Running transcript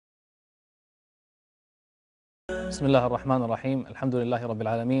بسم الله الرحمن الرحيم. الحمد لله رب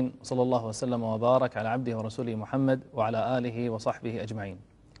العالمين، صلى الله وسلم وبارك على عبده ورسوله محمد وعلى آله وصحبه أجمعين.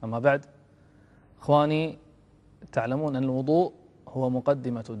 أما بعد، إخواني، تعلمون أن الوضوء هو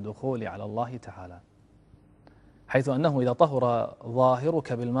مقدمة الدخول على الله تعالى، حيث أنه إذا طهر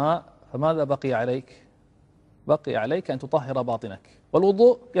ظاهرك بالماء فماذا بقي عليك؟ بقي عليك أن تطهر باطنك،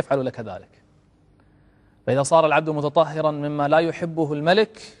 والوضوء يفعل لك ذلك. فإذا صار العبد متطهرا مما لا يحبه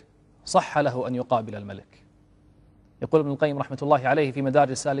الملك صح له أن يقابل الملك. يقول ابن القيم رحمة الله عليه في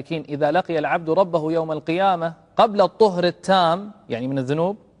مدارج السالكين: إذا لقي العبد ربه يوم القيامة قبل الطهر التام، يعني من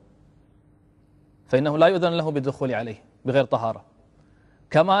الذنوب، فإنه لا يؤذن له بالدخول عليه بغير طهارة،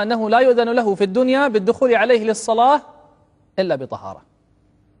 كما أنه لا يؤذن له في الدنيا بالدخول عليه للصلاة إلا بطهارة.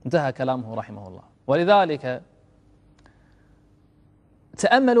 انتهى كلامه رحمه الله. ولذلك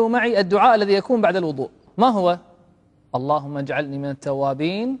تأملوا معي الدعاء الذي يكون بعد الوضوء. ما هو؟ اللهم اجعلني من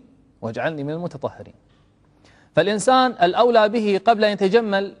التوابين واجعلني من المتطهرين. فالإنسان الأولى به قبل أن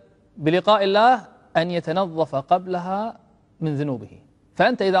يتجمل بلقاء الله أن يتنظف قبلها من ذنوبه.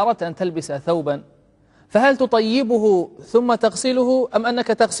 فأنت إذا أردت أن تلبس ثوبا فهل تطيبه ثم تغسله أم أنك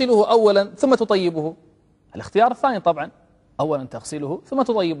تغسله أولا ثم تطيبه؟ الاختيار الثاني طبعا، أولا تغسله ثم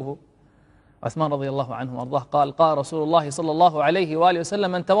تطيبه. عثمان رضي الله عنه وارضاه قال رسول الله صلى الله عليه وآله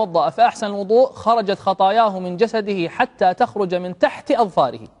وسلم: من توضأ فأحسن الوضوء خرجت خطاياه من جسده حتى تخرج من تحت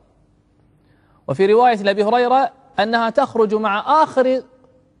أظفاره. وفي رواية لأبي هريرة أنها تخرج مع آخر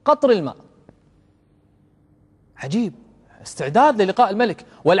قطر الماء. عجيب، استعداد للقاء الملك.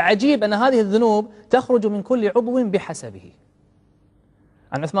 والعجيب أن هذه الذنوب تخرج من كل عضو بحسبه.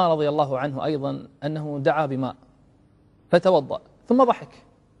 عن عثمان رضي الله عنه أيضا أنه دعا بماء فتوضأ ثم ضحك،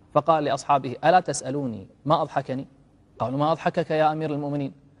 فقال لأصحابه: ألا تسألوني ما أضحكني؟ قالوا: ما أضحكك يا أمير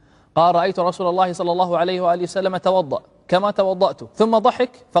المؤمنين؟ قال: رأيت رسول الله صلى الله عليه وآله وسلم توضأ كما توضأت ثم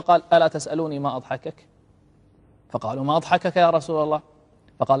ضحك، فقال: ألا تسألوني ما أضحكك؟ فقالوا: ما أضحكك يا رسول الله؟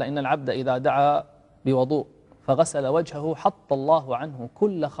 فقال: إن العبد إذا دعا بوضوء فغسل وجهه حط الله عنه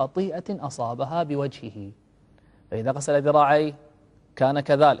كل خطيئة أصابها بوجهه، فإذا غسل ذراعيه كان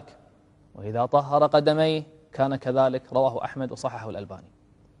كذلك، وإذا طهر قدميه كان كذلك. رواه أحمد وصححه الألباني.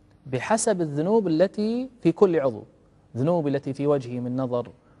 بحسب الذنوب التي في كل عضو. ذنوب التي في وجهه من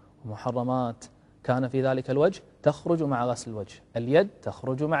نظر ومحرمات كان في ذلك الوجه تخرج مع غسل الوجه، اليد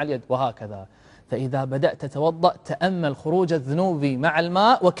تخرج مع اليد، وهكذا. فإذا بدأت تتوضأ تأمل خروج الذنوب مع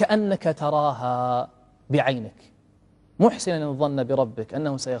الماء وكأنك تراها بعينك، محسنا الظن بربك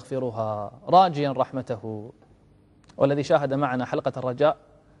أنه سيغفرها، راجيا رحمته. والذي شاهد معنا حلقة الرجاء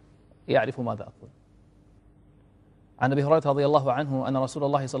يعرف ماذا أقول. عن أبي هريرة رضي الله عنه أن رسول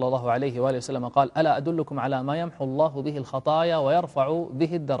الله صلى الله عليه وآله وسلم قال: ألا أدلكم على ما يمحو الله به الخطايا ويرفع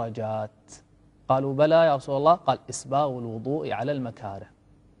به الدرجات؟ قالوا: بلى يا رسول الله. قال: إسباغ الوضوء على المكاره.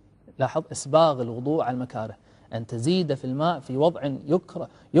 لاحظ، إسباغ الوضوء على المكاره، أن تزيد في الماء في وضع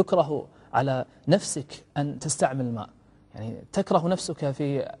يكره على نفسك أن تستعمل الماء، يعني تكره نفسك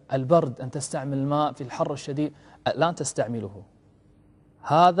في البرد أن تستعمل الماء، في الحر الشديد لا تستعمله.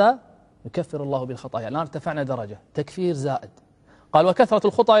 هذا يكفر الله بالخطايا. الآن ارتفعنا درجة، تكفير زائد. قال: وكثرة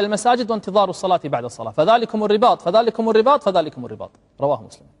الخطى إلى المساجد وانتظار الصلاة بعد الصلاة، فذلكم الرباط فذلكم الرباط فذلكم الرباط. رواه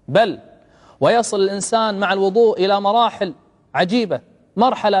مسلم. بل ويصل الإنسان مع الوضوء إلى مراحل عجيبة،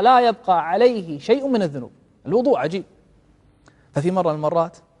 مرحلة لا يبقى عليه شيء من الذنوب. الوضوء عجيب. ففي مرة من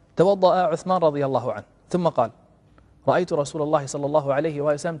المرات توضأ عثمان رضي الله عنه ثم قال: رأيت رسول الله صلى الله عليه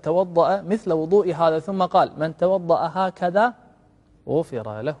وسلم توضأ مثل وضوء هذا، ثم قال: من توضأ هكذا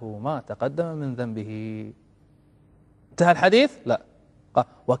غفر له ما تقدم من ذنبه. انتهى الحديث؟ لا. قال: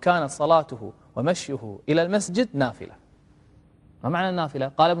 وكانت صلاته ومشيه إلى المسجد نافلة. ما معنى النافلة؟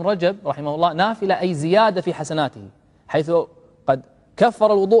 قال ابن رجب رحمه الله: نافلة أي زيادة في حسناته، حيث قد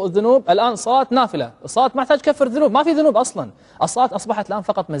كفر الوضوء الذنوب، الآن صلاة نافلة. الصلاة ما تحتاج كفر الذنوب، ما في ذنوب أصلا. الصلاة أصبحت الآن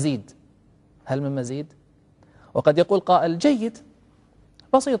فقط مزيد. هل من مزيد؟ وقد يقول قائل: جيد،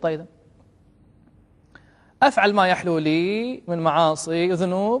 بسيطة، إذا أفعل ما يحلو لي من معاصي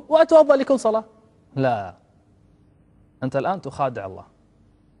وذنوب وأتوضأ لكل صلاة. لا، أنت الآن تخادع الله.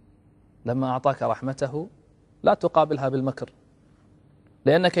 لما أعطاك رحمته لا تقابلها بالمكر،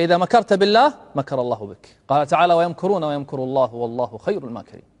 لأنك إذا مكرت بالله مكر الله بك. قال تعالى: ويمكرون ويمكر الله والله خير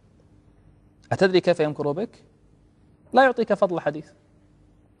الماكرين. أتدري كيف يمكر بك؟ لا يعطيك فضل الحديث،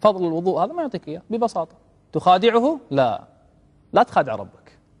 فضل الوضوء هذا ما يعطيك إياه ببساطة. تخادعه؟ لا تخادع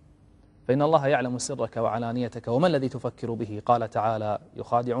ربك، فإن الله يعلم سرك وعلانيتك وما الذي تفكر به. قال تعالى: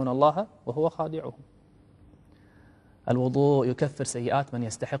 يخادعون الله وهو خادعهم. الوضوء يكفر سيئات من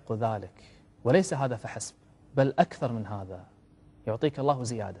يستحق ذلك، وليس هذا فحسب، بل أكثر من هذا، يعطيك الله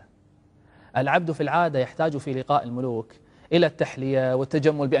زيادة. العبد في العادة يحتاج في لقاء الملوك إلى التحلية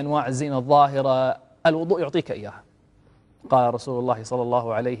والتجمل بأنواع الزينة الظاهرة الوضوء يعطيك إياها. قال رسول الله صلى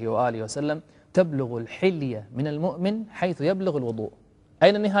الله عليه وآله وسلم: تبلغ الحلية من المؤمن حيث يبلغ الوضوء.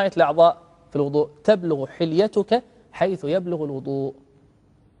 أين نهاية الأعضاء في الوضوء؟ تبلغ حليتك حيث يبلغ الوضوء.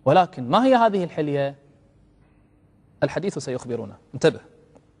 ولكن ما هي هذه الحلية؟ الحديث سيخبرنا، انتبه.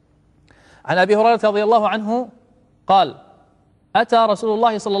 عن أبي هريرة رضي الله عنه قال: أتى رسول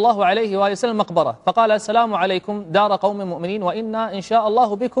الله صلى الله عليه وآله وسلم مقبرة فقال: السلام عليكم دار قوم مؤمنين وإنا إن شاء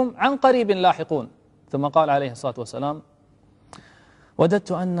الله بكم عن قريب لاحقون. ثم قال عليه الصلاة والسلام: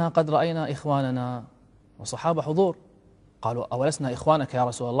 وددت أن قد رأينا إخواننا. وصحابة حضور قالوا: أولسنا إخوانك يا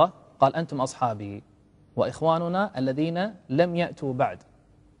رسول الله؟ قال: أنتم أصحابي وإخواننا الذين لم يأتوا بعد،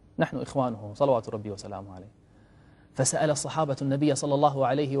 نحن إخوانه صلوات ربي وسلامه عليه. فسأل الصحابة النبي صلى الله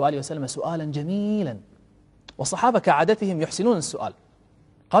عليه وآله وسلم سؤالا جميلا، والصحابة كعادتهم يحسنون السؤال.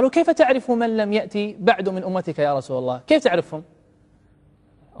 قالوا: كيف تعرف من لم يأتي بعد من أمتك يا رسول الله؟ كيف تعرفهم؟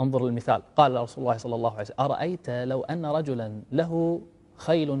 انظر للمثال. قال رسول الله صلى الله عليه وسلم: أرأيت لو أن رجلا له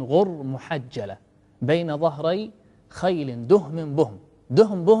خيل غر محجلة بين ظهري خيل دهم بهم.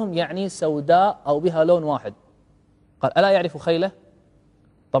 دهم بهم يعني سوداء أو بها لون واحد. قال: ألا يعرف خيله؟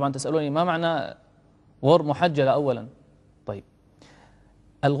 طبعا تسألوني ما معنى غر محجلة أولا. طيب،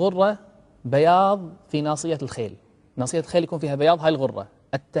 الغرة بياض في ناصية الخيل، ناصية الخيل يكون فيها بياض، هاي الغرة.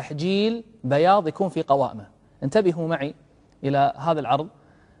 التحجيل بياض يكون في قوائمه. انتبهوا معي إلى هذا العرض.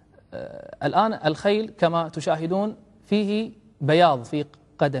 الآن الخيل كما تشاهدون فيه بياض في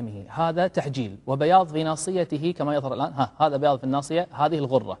قدمه، هذا تحجيل، وبياض في ناصيته كما يظهر الآن، هذا بياض في الناصية، هذه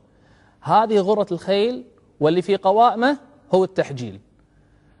الغرة. هذه غرة الخيل، واللي في قوائمه هو التحجيل.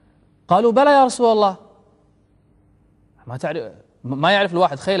 قالوا: بلى يا رسول الله. ما يعرف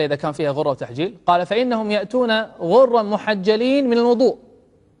الواحد خيله إذا كان فيها غرة وتحجيل. قال: فإنهم يأتون غرا محجلين من الوضوء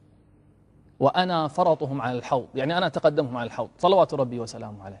وأنا فرطهم على الحوض، يعني أنا أتقدمهم على الحوض صلوات ربي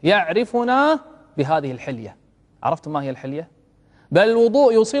وسلامه عليه، يعرفنا بهذه الحلية. عرفتم ما هي الحلية؟ بل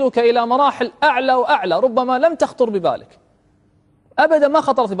الوضوء يوصلك إلى مراحل أعلى وأعلى ربما لم تخطر ببالك أبدا، ما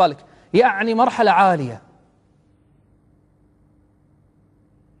خطرت ببالك، يعني مرحلة عالية.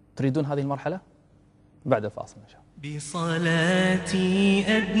 تريدون هذه المرحلة؟ بعد الفاصل إن شاء الله. بصلاتي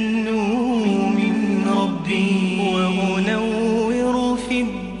أدنو من ربي وأنور في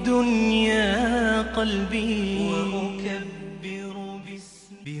الدنيا قلبي وأكبر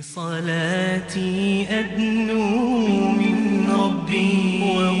بصلاتي أدنو من ربي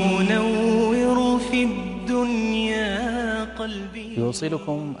وأنور في الدنيا قلبي.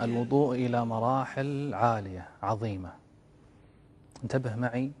 يوصلكم الوضوء إلى مراحل عالية عظيمة. انتبه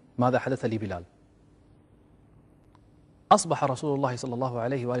معي ماذا حدث لبلال. أصبح رسول الله صلى الله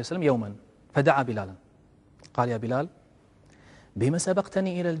عليه وآله وسلم يوما فدعا بلالا، قال: يا بلال، بما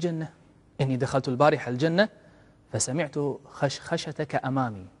سبقتني إلى الجنة؟ إني دخلت البارحة الجنة فسمعت خشخشتك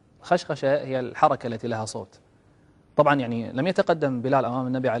أمامي. الخشخشة هي الحركة التي لها صوت. طبعا يعني لم يتقدم بلال أمام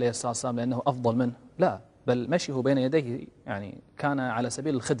النبي عليه الصلاة والسلام لأنه أفضل منه، لا، بل مشيه بين يديه يعني كان على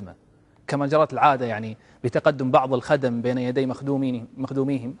سبيل الخدمة، كما جرت العادة يعني بتقدم بعض الخدم بين يدي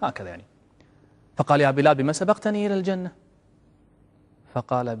مخدوميهم هكذا يعني. فقال: يا بلال، بما سبقتني إلى الجنة؟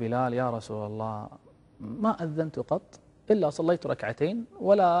 فقال بلال: يا رسول الله، ما أذنت قط إلا صليت ركعتين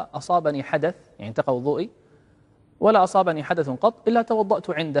ولا أصابني حدث، يعني انتقى وضوئي، ولا أصابني حدث قط إلا توضأت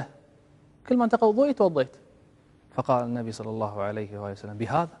عنده، كل ما انتقى وضوئي توضيت. فقال النبي صلى الله عليه وآله وسلم: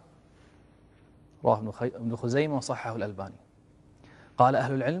 بهذا. رواه ابن خزيمة وصححه الألباني. قال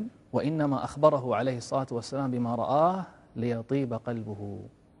أهل العلم: وإنما أخبره عليه الصلاة والسلام بما رآه ليطيب قلبه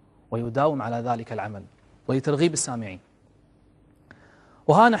ويداوم على ذلك العمل ولترغيب السامعين.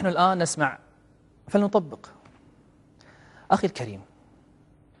 وها نحن الآن نسمع فلنطبق. أخي الكريم،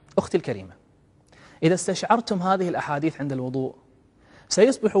 أختي الكريمة، إذا استشعرتم هذه الأحاديث عند الوضوء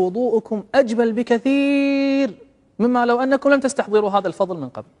سيصبح وضوءكم أجمل بكثير مما لو أنكم لم تستحضروا هذا الفضل من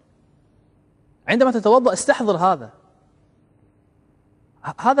قبل. عندما تتوضأ استحضر هذا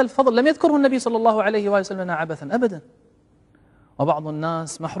الفضل لم يذكره النبي صلى الله عليه وآله وسلم عبثا أبدا. وبعض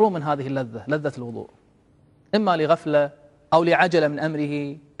الناس محروم من هذه اللذة، لذة الوضوء، إما لغفلة أو لعجلة من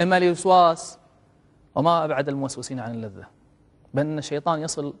أمره، إما لوسواس، وما أبعد الموسوسين عن اللذة، بل أن الشيطان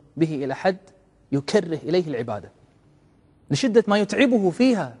يصل به إلى حد يكره إليه العبادة لشدة ما يتعبه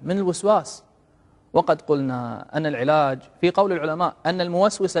فيها من الوسواس. وقد قلنا أن العلاج في قول العلماء أن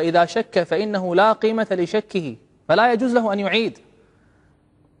الموسوس إذا شك فإنه لا قيمة لشكه، فلا يجوز له أن يعيد،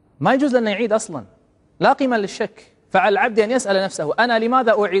 ما يجوز أن يعيد أصلا، لا قيمة للشك. فعلى العبد أن يسأل نفسه: أنا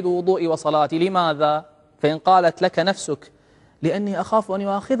لماذا أعيد وضوئي وصلاتي؟ لماذا؟ فإن قالت لك نفسك: لأني أخاف أن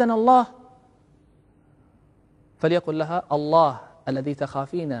يؤاخذنا الله، فليقل لها: الله الذي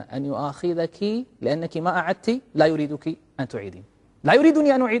تخافين أن يؤاخذك لأنك ما أعدت لا يريدك أن تعيدين، لا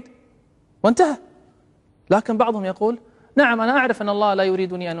يريدني أن أعيد، وانتهى. لكن بعضهم يقول نعم أنا أعرف أن الله لا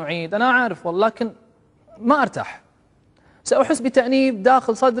يريدني أن أعيد، أنا أعرف والله، لكن ما أرتاح، سأحس بتأنيب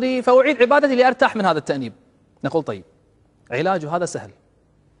داخل صدري فأعيد عبادتي لأرتاح من هذا التأنيب. نقول طيب علاج هذا سهل،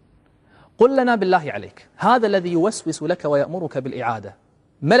 قل لنا بالله عليك، هذا الذي يوسوس لك ويأمرك بالإعادة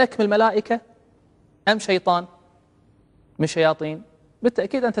ملك من الملائكة أم شيطان من الشياطين؟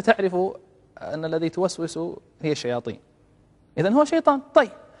 بالتأكيد أنت تعرف أن الذي توسوس هي الشياطين، إذن هو شيطان.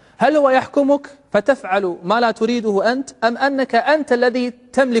 طيب هل هو يحكمك فتفعل ما لا تريده أنت، أم أنك أنت الذي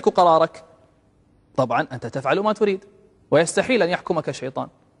تملك قرارك؟ طبعا أنت تفعل ما تريد، ويستحيل أن يحكمك الشيطان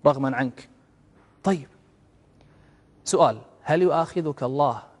رغما عنك. طيب سؤال، هل يؤاخذك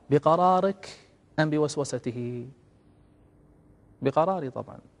الله بقرارك أم بوسوسته؟ بقراري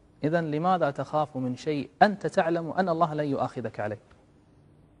طبعا. إذن لماذا تخاف من شيء أنت تعلم أن الله لن يؤاخذك عليه؟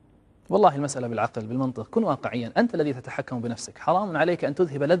 والله المسألة بالعقل بالمنطق، كن واقعيا، أنت الذي تتحكم بنفسك. حرام عليك أن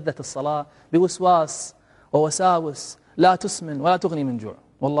تذهب لذة الصلاة بوسواس ووساوس لا تسمن ولا تغني من جوع.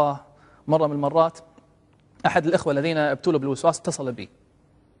 والله مرة من المرات أحد الإخوة الذين ابتلوا بالوسواس اتصل بي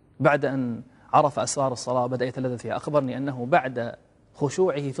بعد أن عرف أسرار الصلاة بدأ يتلذذ فيها، أخبرني أنه بعد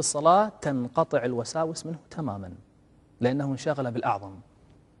خشوعه في الصلاة تنقطع الوساوس منه تماما، لأنه انشغل بالأعظم،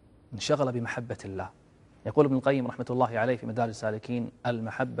 انشغل بمحبة الله. يقول ابن القيم رحمة الله عليه في مدارج السالكين: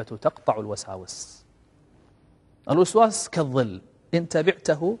 المحبة تقطع الوساوس. الوسواس كالظل، إن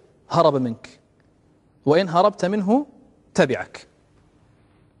تبعته هرب منك، وإن هربت منه تبعك.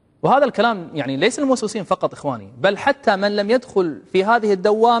 وهذا الكلام يعني ليس الموسوسين فقط إخواني، بل حتى من لم يدخل في هذه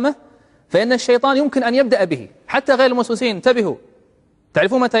الدوامة فإن الشيطان يمكن أن يبدأ به، حتى غير الموسوسين. انتبهوا،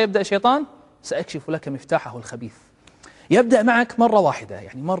 تعرفون متى يبدأ الشيطان؟ سأكشف لك مفتاحه الخبيث. يبدأ معك مرة واحدة،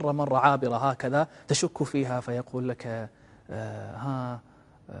 يعني مرة عابرة هكذا تشك فيها، فيقول لك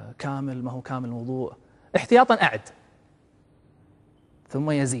كامل، ما هو كامل الوضوء، احتياطا أعد،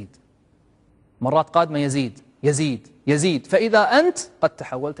 ثم يزيد، مرات قادمة يزيد، فإذا أنت قد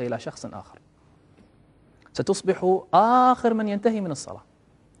تحولت إلى شخص آخر، ستصبح آخر من ينتهي من الصلاة.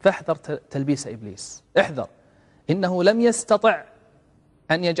 فاحذر تلبيس إبليس، احذر، إنه لم يستطع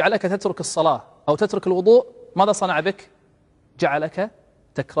أن يجعلك تترك الصلاة أو تترك الوضوء. ماذا صنع بك؟ جعلك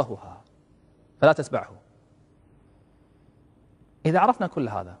تكرهها، فلا تتبعه. إذا عرفنا كل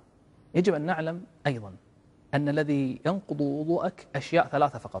هذا يجب أن نعلم أيضا أن الذي ينقض وضوءك أشياء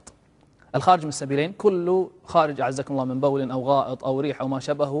ثلاثة فقط: الخارج من السبيلين، كل خارج أعزكم الله من بول أو غائط أو ريح أو ما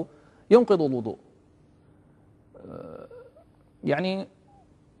شبهه ينقض الوضوء، يعني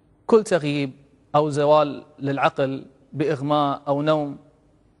كل تغييب أو زوال للعقل بإغماء أو نوم،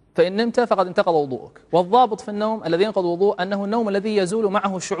 فإن نمت فقد انتقض وضوءك. والضابط في النوم الذي ينقض الوضوء أنه النوم الذي يزول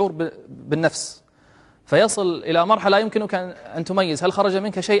معه الشعور بالنفس، فيصل إلى مرحلة يمكنك أن تميز هل خرج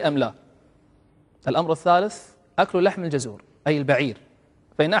منك شيء أم لا. الأمر الثالث أكل لحم الجزور أي البعير،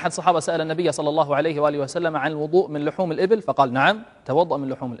 فإن أحد الصحابة سأل النبي صلى الله عليه وآله وسلم عن الوضوء من لحوم الإبل، فقال نعم توضأ من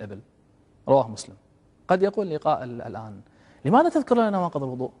لحوم الإبل، رواه مسلم. قد يقول لقاء الآن لماذا تذكر لنا نواقض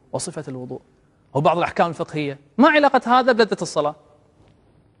الوضوء وصفة الوضوء وبعض الأحكام الفقهية؟ ما علاقة هذا بلذة الصلاة؟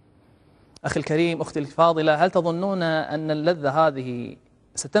 أخي الكريم، أختي الفاضلة، هل تظنون أن اللذة هذه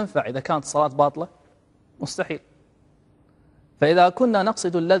ستنفع إذا كانت الصلاة باطلة؟ مستحيل. فإذا كنا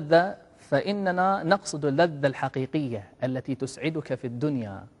نقصد اللذة فإننا نقصد اللذة الحقيقية التي تسعدك في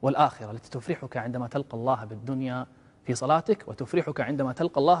الدنيا والآخرة، التي تفرحك عندما تلقى الله بالدنيا في صلاتك، وتفرحك عندما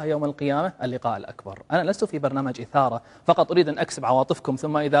تلقى الله يوم القيامة اللقاء الأكبر. أنا لست في برنامج إثارة فقط أريد أن أكسب عواطفكم،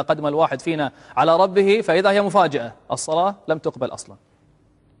 ثم إذا قدم الواحد فينا على ربه فإذا هي مفاجأة، الصلاة لم تقبل أصلا.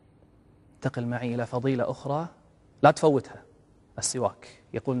 انتقل معي إلى فضيلة أخرى لا تفوتها، السواك.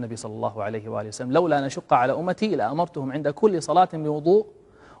 يقول النبي صلى الله عليه وآله وسلم: لولا أن أشق على أمتي لأمرتهم عند كل صلاة بوضوء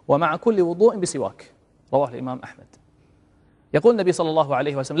ومع كل وضوء بسواك، رواه الإمام أحمد. يقول النبي صلى الله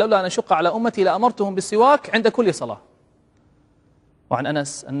عليه وسلم: لولا أن أشق على أمتي لأمرتهم بالسواك عند كل صلاة. وعن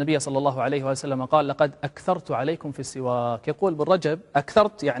أنس النبي صلى الله عليه وسلم قال: لقد أكثرت عليكم في السواك. يقول بالرجب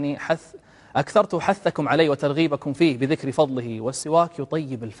أكثرت يعني أكثرت حثكم عليه وترغيبكم فيه بذكر فضله، والسواك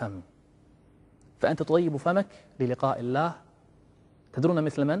يطيب الفم، فأنت تطيب فمك للقاء الله. تدرون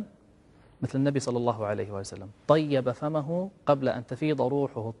مثل من؟ مثل النبي صلى الله عليه وسلم، طيب فمه قبل أن تفيض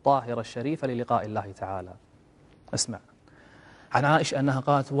روحه الطاهرة الشريفة للقاء الله تعالى. اسمع عن عائشة أنها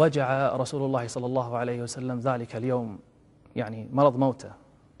قالت: وجع رسول الله صلى الله عليه وسلم ذلك اليوم، يعني مرض موته.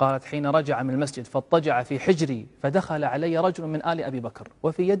 قالت: حين رجع من المسجد فاضطجع في حجري فدخل علي رجل من آل أبي بكر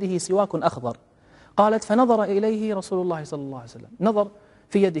وفي يده سواك أخضر. قالت: فنظر إليه رسول الله صلى الله عليه وسلم، نظر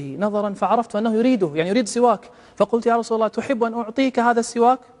في يده نظرا فعرفت أنه يريده، يعني يريد سواك. فقلت: يا رسول الله تحب أن أعطيك هذا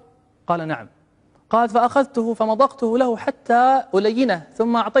السواك؟ قال: نعم. قالت: فأخذته فمضغته له حتى ألينه،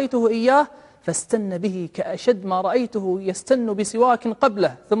 ثم أعطيته إياه فاستن به كأشد ما رأيته يستن بسواك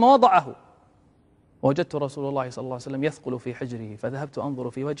قبله، ثم وضعه. وجدت رسول الله صلى الله عليه وسلم يثقل في حجره، فذهبت أنظر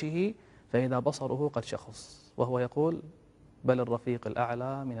في وجهه فإذا بصره قد شخص وهو يقول: بل الرفيق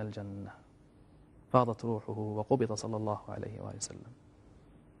الأعلى من الجنة. فاضت روحه وقبض صلى الله عليه وآله وسلم.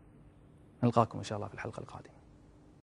 نلقاكم إن شاء الله في الحلقة القادمة.